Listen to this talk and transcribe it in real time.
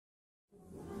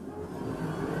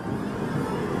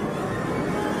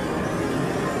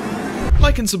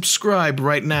like and subscribe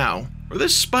right now, or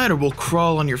this spider will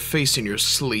crawl on your face in your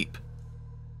sleep.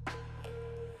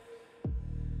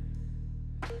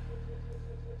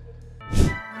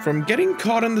 From getting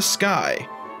caught in the sky,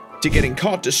 to getting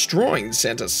caught destroying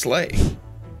Santa's sleigh.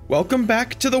 Welcome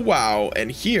back to the WoW, and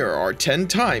here are 10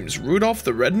 times Rudolph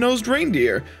the Red-Nosed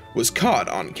Reindeer was caught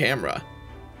on camera.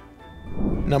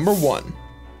 Number 1.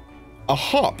 A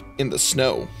hop in the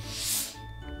snow.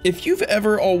 If you've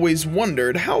ever always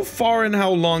wondered how far and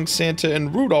how long Santa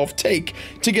and Rudolph take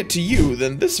to get to you,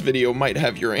 then this video might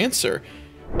have your answer.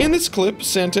 In this clip,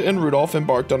 Santa and Rudolph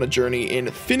embarked on a journey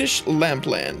in Finnish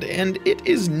Lampland, and it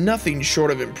is nothing short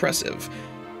of impressive.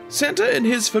 Santa and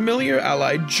his familiar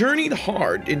ally journeyed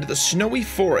hard into the snowy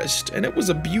forest, and it was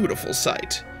a beautiful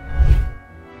sight.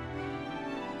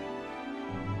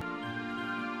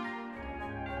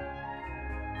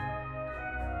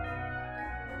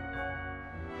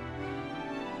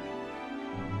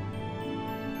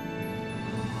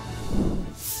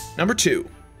 Number 2.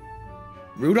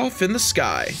 Rudolph in the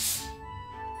sky.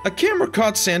 A camera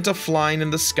caught Santa flying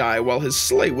in the sky while his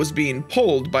sleigh was being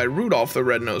pulled by Rudolph the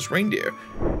Red-Nosed Reindeer.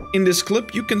 In this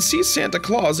clip, you can see Santa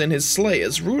Claus in his sleigh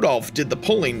as Rudolph did the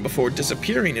pulling before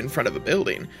disappearing in front of a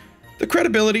building. The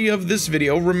credibility of this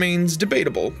video remains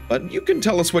debatable, but you can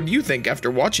tell us what you think after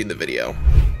watching the video.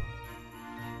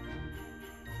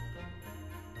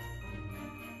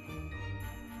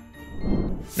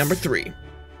 Number 3.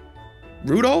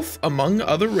 Rudolph among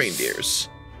other reindeers.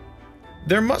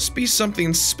 There must be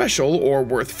something special or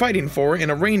worth fighting for in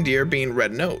a reindeer being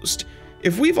red-nosed.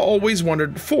 If we've always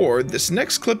wondered before, this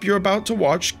next clip you're about to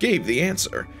watch gave the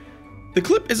answer. The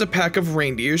clip is a pack of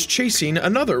reindeers chasing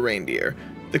another reindeer.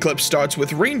 The clip starts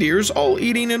with reindeers all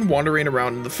eating and wandering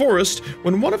around in the forest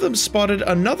when one of them spotted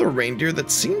another reindeer that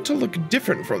seemed to look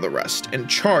different from the rest and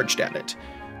charged at it.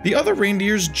 The other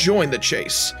reindeers joined the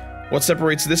chase. What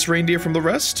separates this reindeer from the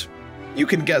rest? You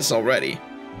can guess already.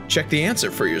 Check the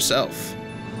answer for yourself.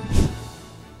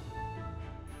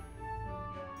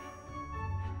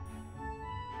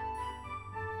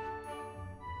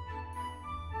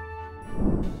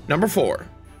 Number 4.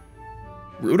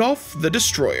 Rudolph the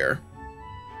Destroyer.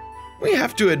 We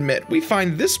have to admit, we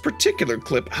find this particular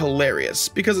clip hilarious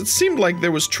because it seemed like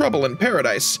there was trouble in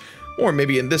paradise, or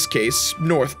maybe in this case,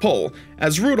 North Pole,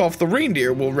 as Rudolph the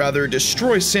Reindeer will rather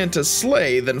destroy Santa's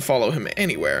sleigh than follow him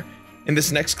anywhere. In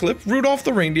this next clip, Rudolph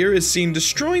the Reindeer is seen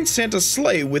destroying Santa's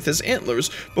sleigh with his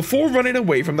antlers before running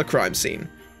away from the crime scene.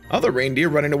 Other reindeer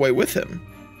running away with him.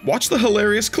 Watch the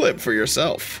hilarious clip for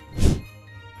yourself.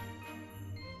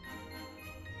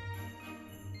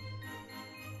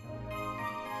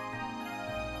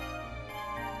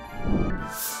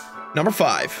 Number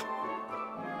 5.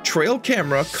 Trail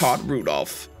camera caught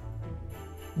Rudolph.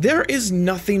 There is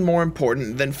nothing more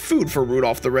important than food for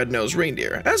Rudolph the Red-Nosed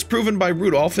Reindeer, as proven by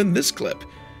Rudolph in this clip.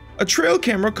 A trail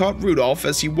camera caught Rudolph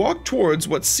as he walked towards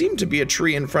what seemed to be a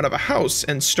tree in front of a house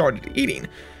and started eating.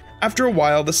 After a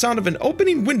while, the sound of an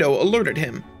opening window alerted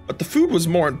him, but the food was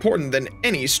more important than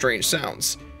any strange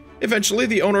sounds. Eventually,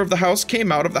 the owner of the house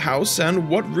came out of the house, and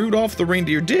what Rudolph the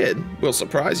Reindeer did will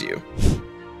surprise you.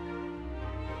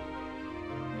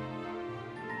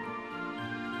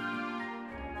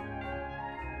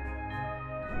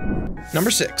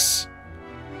 Number 6.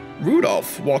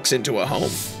 Rudolph walks into a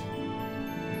home.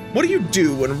 What do you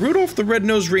do when Rudolph the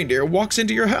Red-Nosed Reindeer walks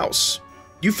into your house?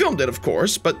 You filmed it, of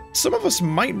course, but some of us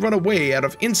might run away out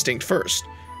of instinct first.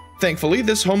 Thankfully,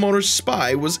 this homeowner's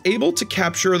spy was able to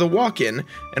capture the walk-in,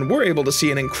 and we're able to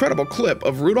see an incredible clip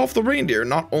of Rudolph the Reindeer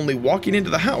not only walking into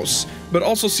the house, but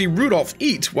also see Rudolph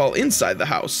eat while inside the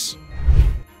house.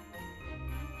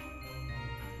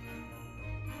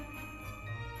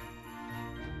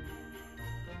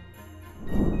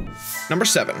 Number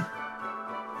 7.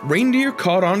 Reindeer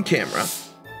caught on camera.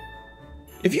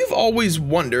 If you've always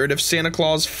wondered if Santa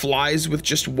Claus flies with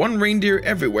just one reindeer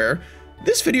everywhere,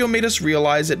 this video made us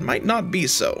realize it might not be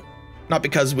so. Not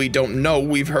because we don't know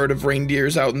we've heard of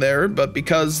reindeers out there, but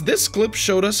because this clip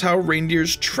showed us how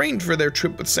reindeers trained for their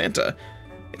trip with Santa.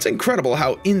 It's incredible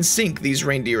how in sync these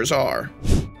reindeers are.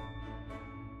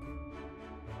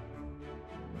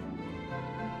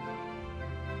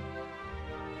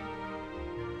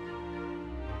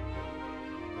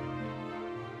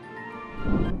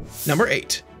 Number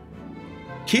 8.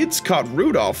 Kids caught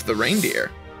Rudolph the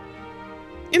Reindeer.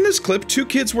 In this clip, 2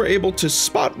 kids were able to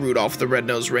spot Rudolph the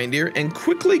Red-Nosed Reindeer and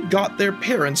quickly got their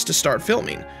parents to start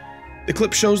filming. The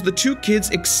clip shows the 2 kids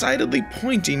excitedly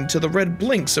pointing to the red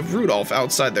blinks of Rudolph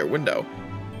outside their window.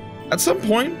 At some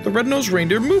point, the Red-Nosed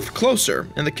Reindeer moved closer,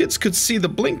 and the kids could see the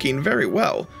blinking very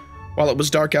well. While it was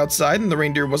dark outside and the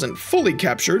reindeer wasn't fully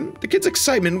captured, the kids'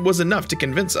 excitement was enough to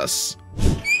convince us.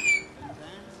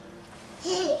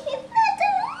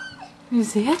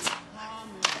 Is it?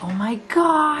 Oh my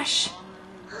gosh!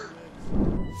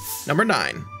 Number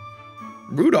 9.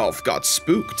 Rudolph got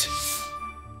spooked.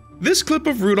 This clip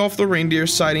of Rudolph the reindeer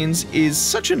sightings is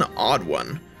such an odd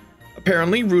one.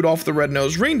 Apparently, Rudolph the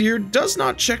red-nosed reindeer does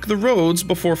not check the roads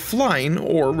before flying,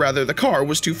 or rather the car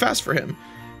was too fast for him.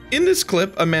 In this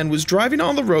clip, a man was driving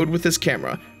on the road with his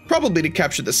camera, probably to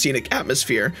capture the scenic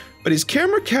atmosphere, but his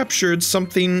camera captured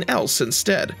something else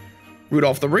instead.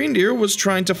 Rudolph the reindeer was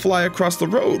trying to fly across the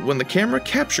road when the camera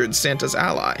captured Santa's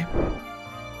ally.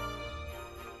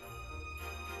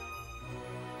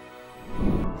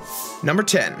 Number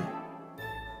 10.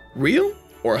 Real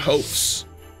or hoax?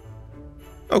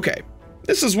 Okay,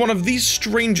 this is one of the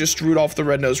strangest Rudolph the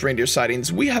Red-Nosed Reindeer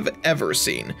sightings we have ever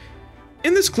seen.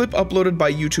 In this clip uploaded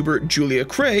by YouTuber Julia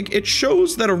Craig, it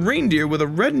shows that a reindeer with a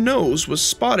red nose was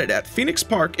spotted at Phoenix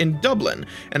Park in Dublin,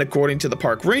 and according to the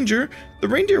park ranger, the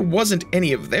reindeer wasn't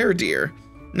any of their deer.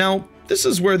 Now, this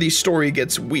is where the story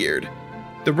gets weird.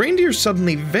 The reindeer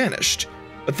suddenly vanished,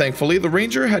 but thankfully the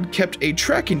ranger had kept a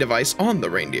tracking device on the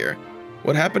reindeer.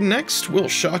 What happened next will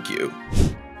shock you.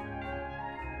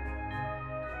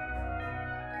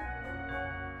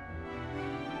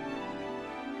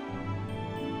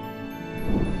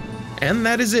 And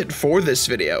that is it for this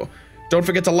video. Don't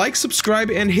forget to like, subscribe,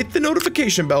 and hit the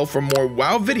notification bell for more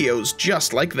WoW videos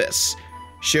just like this.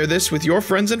 Share this with your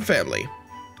friends and family.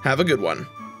 Have a good one.